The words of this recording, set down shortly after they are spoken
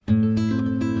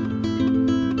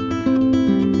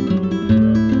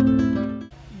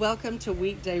welcome to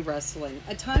Weekday Wrestling,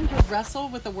 a time to wrestle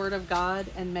with the Word of God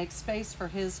and make space for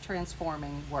His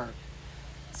transforming work.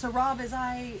 So Rob, as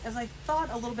I thought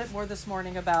a little bit more this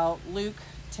morning about Luke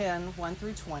 10, 1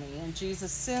 through 20, and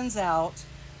Jesus sends out,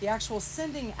 the actual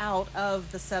sending out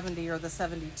of the 70 or the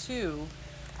 72,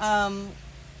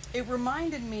 it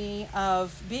reminded me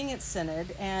of being at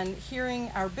Synod and hearing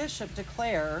our bishop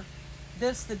declare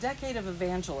this, the Decade of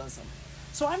Evangelism.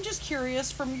 So I'm just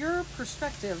curious, from your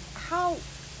perspective,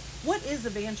 what is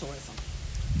evangelism?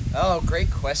 Oh, great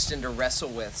question to wrestle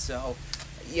with. So,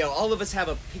 all of us have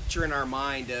a picture in our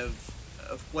mind of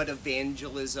what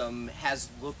evangelism has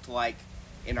looked like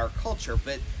in our culture.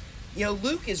 But,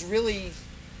 Luke is really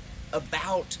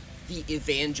about the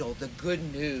evangel, the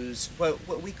good news,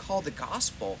 what we call the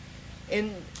gospel.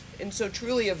 And so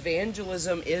truly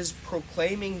evangelism is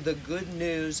proclaiming the good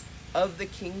news of the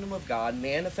kingdom of God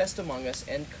manifest among us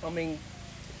and coming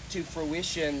to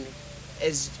fruition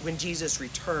as when Jesus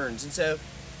returns. And so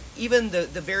even the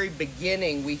very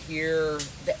beginning, we hear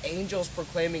the angels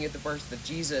proclaiming at the birth of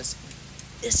Jesus,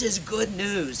 "This is good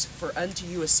news, for unto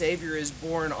you a Savior is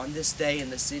born on this day in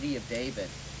the city of David."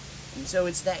 And so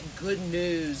it's that good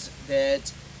news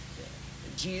that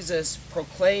Jesus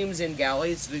proclaims in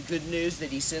Galilee. It's the good news that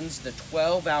he sends the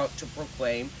 12 out to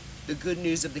proclaim the good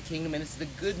news of the kingdom, and it's the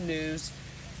good news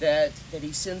that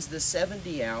he sends the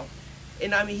 70 out.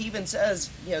 And he even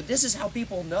says, this is how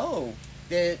people know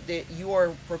that you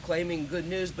are proclaiming good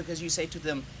news, because you say to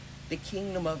them, the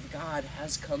kingdom of God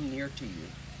has come near to you.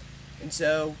 And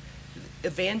so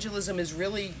evangelism is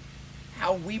really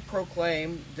how we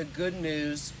proclaim the good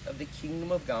news of the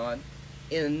kingdom of God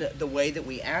in the way that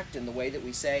we act, in the way that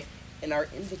we say, and our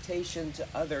invitation to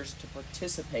others to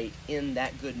participate in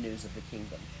that good news of the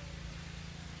kingdom.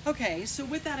 Okay, so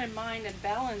with that in mind and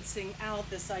balancing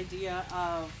out this idea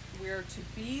of we're to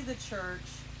be the church,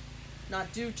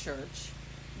 not do church,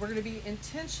 we're going to be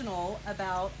intentional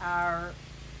about our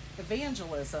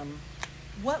evangelism.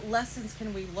 What lessons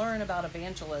can we learn about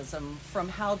evangelism from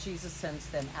how Jesus sends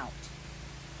them out?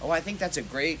 Oh, I think that's a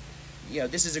great,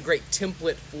 this is a great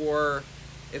template for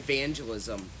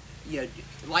evangelism.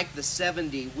 Like the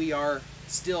 70, we are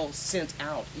still sent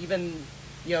out. Even,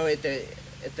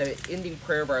 at the ending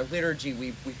prayer of our liturgy,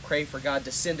 we pray for God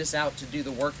to send us out to do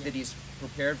the work that he's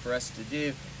prepared for us to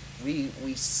do.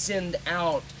 We send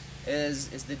out, as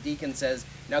the deacon says,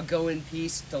 now go in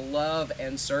peace to love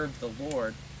and serve the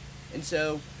Lord. And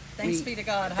so Thanks be to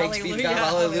God. Thanks Hallelujah. be to God.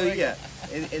 Hallelujah.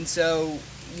 And so,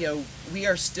 we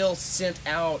are still sent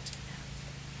out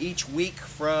each week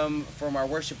from our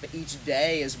worship, but each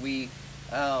day as we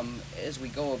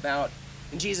go about.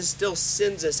 And Jesus still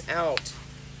sends us out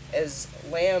as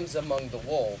lambs among the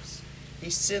wolves. He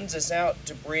sends us out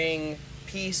to bring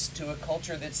peace to a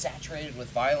culture that's saturated with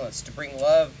violence, to bring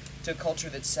love to a culture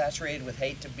that's saturated with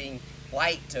hate, to bring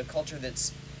light to a culture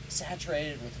that's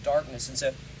saturated with darkness. And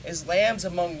so as lambs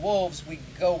among wolves, we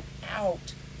go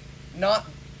out not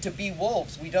to be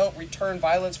wolves. We don't return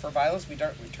violence for violence. We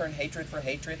don't return hatred for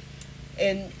hatred.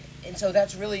 And so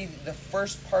that's really the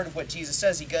first part of what Jesus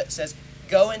says. He says,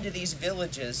 go into these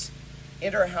villages,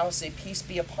 enter a house, say, peace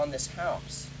be upon this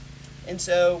house. And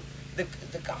so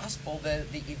the gospel, the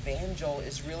evangel,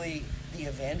 is really the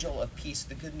evangel of peace,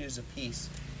 the good news of peace.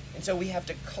 And so we have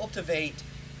to cultivate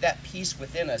that peace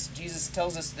within us. Jesus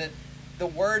tells us that the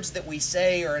words that we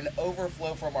say are an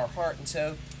overflow from our heart. And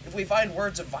so if we find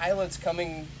words of violence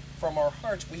coming from our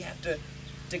hearts, we have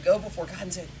to go before God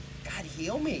and say, God,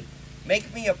 heal me.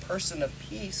 Make me a person of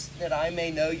peace, that I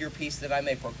may know your peace, that I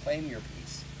may proclaim your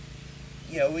peace.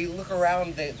 We look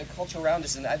around the culture around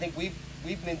us, and I think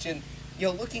we've mentioned,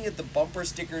 looking at the bumper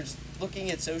stickers, looking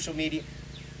at social media,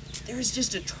 there is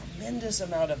just a tremendous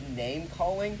amount of name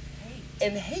calling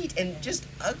and hate and just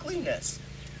ugliness.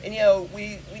 And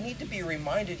we need to be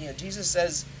reminded, Jesus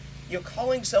says,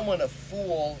 calling someone a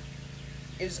fool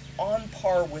is on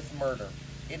par with murder.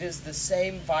 It is the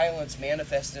same violence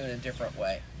manifested in a different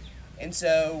way. And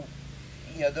so,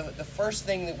 the first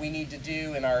thing that we need to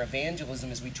do in our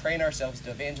evangelism as we train ourselves to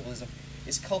evangelism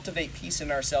is cultivate peace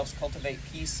in ourselves, cultivate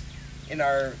peace in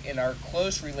our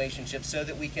close relationships, so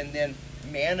that we can then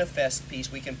manifest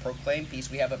peace, we can proclaim peace,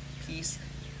 we have a peace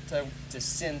to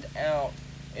send out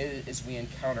as we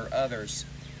encounter others.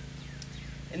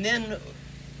 And then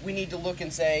we need to look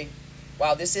and say,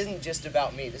 wow, this isn't just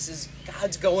about me. This is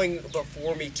God's going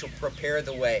before me to prepare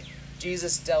the way.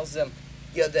 Jesus tells them,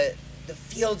 the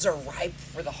fields are ripe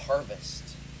for the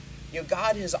harvest.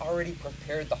 God has already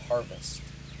prepared the harvest.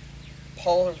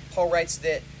 Paul writes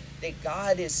that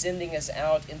God is sending us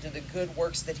out into the good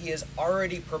works that he has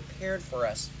already prepared for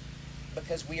us,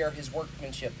 because we are his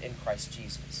workmanship in Christ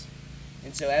Jesus.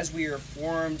 And so as we are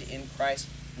formed in Christ,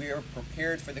 we are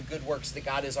prepared for the good works that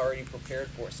God has already prepared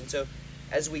for us. And so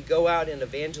as we go out in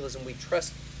evangelism, we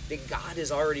trust that God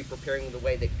is already preparing the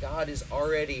way, that God is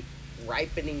already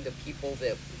ripening the people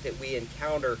that we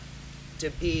encounter to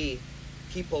be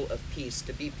people of peace,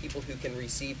 to be people who can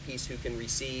receive peace, who can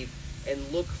receive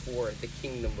and look for the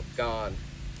kingdom of God.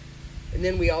 And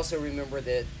then we also remember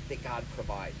that God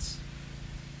provides.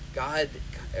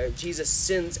 Jesus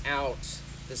sends out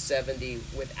the 70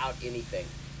 without anything.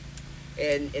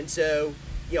 And so,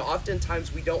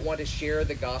 oftentimes we don't want to share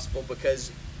the gospel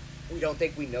because we don't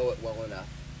think we know it well enough.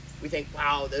 We think,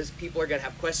 wow, those people are going to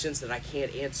have questions that I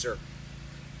can't answer.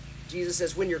 Jesus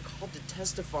says, when you're called to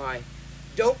testify,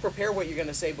 don't prepare what you're going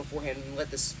to say beforehand and let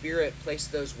the Spirit place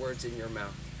those words in your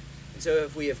mouth. And so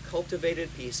if we have cultivated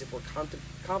peace, if we're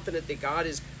confident that God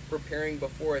is preparing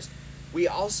before us, we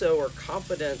also are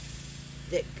confident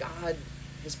that God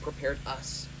has prepared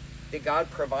us, that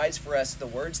God provides for us the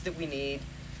words that we need,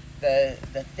 the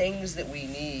things that we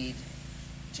need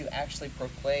to actually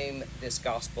proclaim this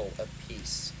gospel of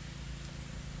peace.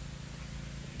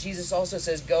 Jesus also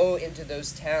says, go into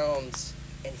those towns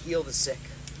and heal the sick.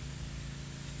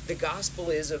 The gospel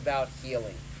is about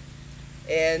healing.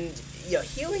 And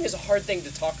healing is a hard thing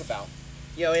to talk about.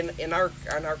 In our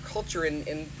culture,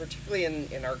 and particularly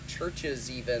in our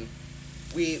churches even,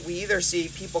 we either see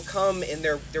people come in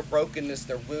their brokenness,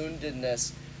 their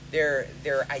woundedness, their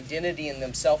identity in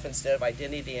themselves instead of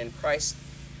identity in Christ.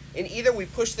 And either we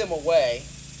push them away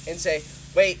and say,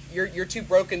 wait, you're too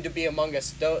broken to be among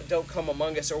us, don't come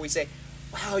among us, or we say,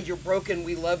 wow, you're broken,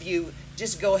 we love you,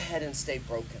 just go ahead and stay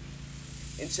broken.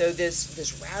 And so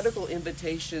this radical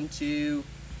invitation to,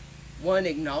 one,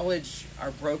 acknowledge our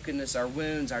brokenness, our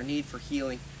wounds, our need for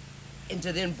healing, and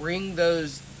to then bring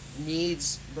those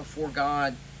needs before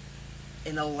God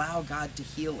and allow God to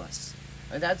heal us.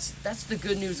 And that's the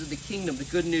good news of the kingdom, the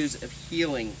good news of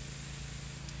healing.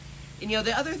 And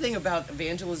the other thing about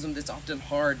evangelism that's often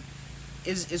hard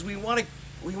is we want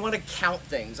to count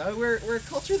things. We're a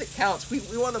culture that counts.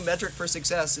 We want a metric for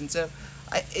success, and so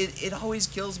it always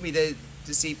kills me to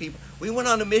see people. We went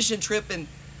on a mission trip and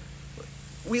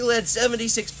we led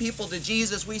 76 people to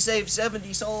Jesus. We saved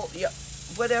 70 souls.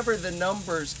 Whatever the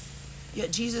numbers.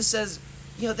 Yet Jesus says,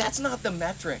 that's not the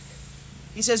metric.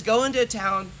 He says, go into a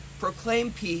town,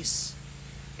 proclaim peace.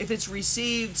 If it's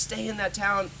received, stay in that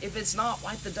town. If it's not,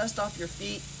 wipe the dust off your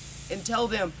feet and tell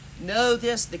them, know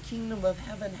this, the kingdom of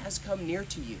heaven has come near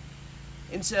to you.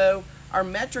 And so our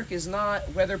metric is not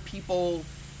whether people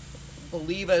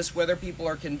believe us, whether people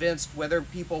are convinced, whether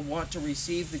people want to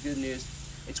receive the good news.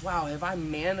 It's, wow, have I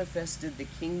manifested the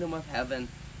kingdom of heaven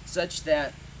such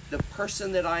that the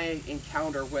person that I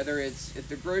encounter, whether it's at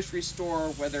the grocery store,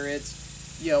 whether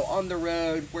it's on the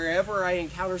road, wherever I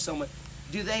encounter someone,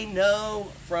 do they know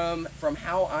from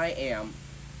how I am,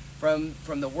 from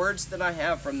the words that I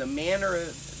have, from the manner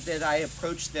that I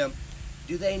approach them,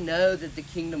 do they know that the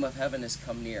kingdom of heaven has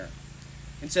come near?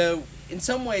 And so in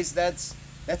some ways that's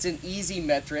an easy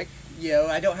metric.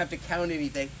 I don't have to count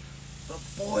anything. But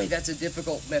boy, that's a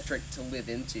difficult metric to live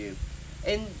into.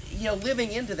 And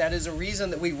living into that is a reason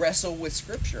that we wrestle with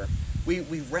Scripture. We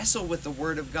wrestle with the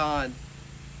Word of God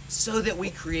so that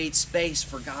we create space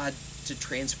for God to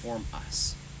transform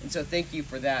us. And so thank you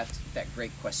for that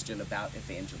great question about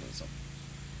evangelism.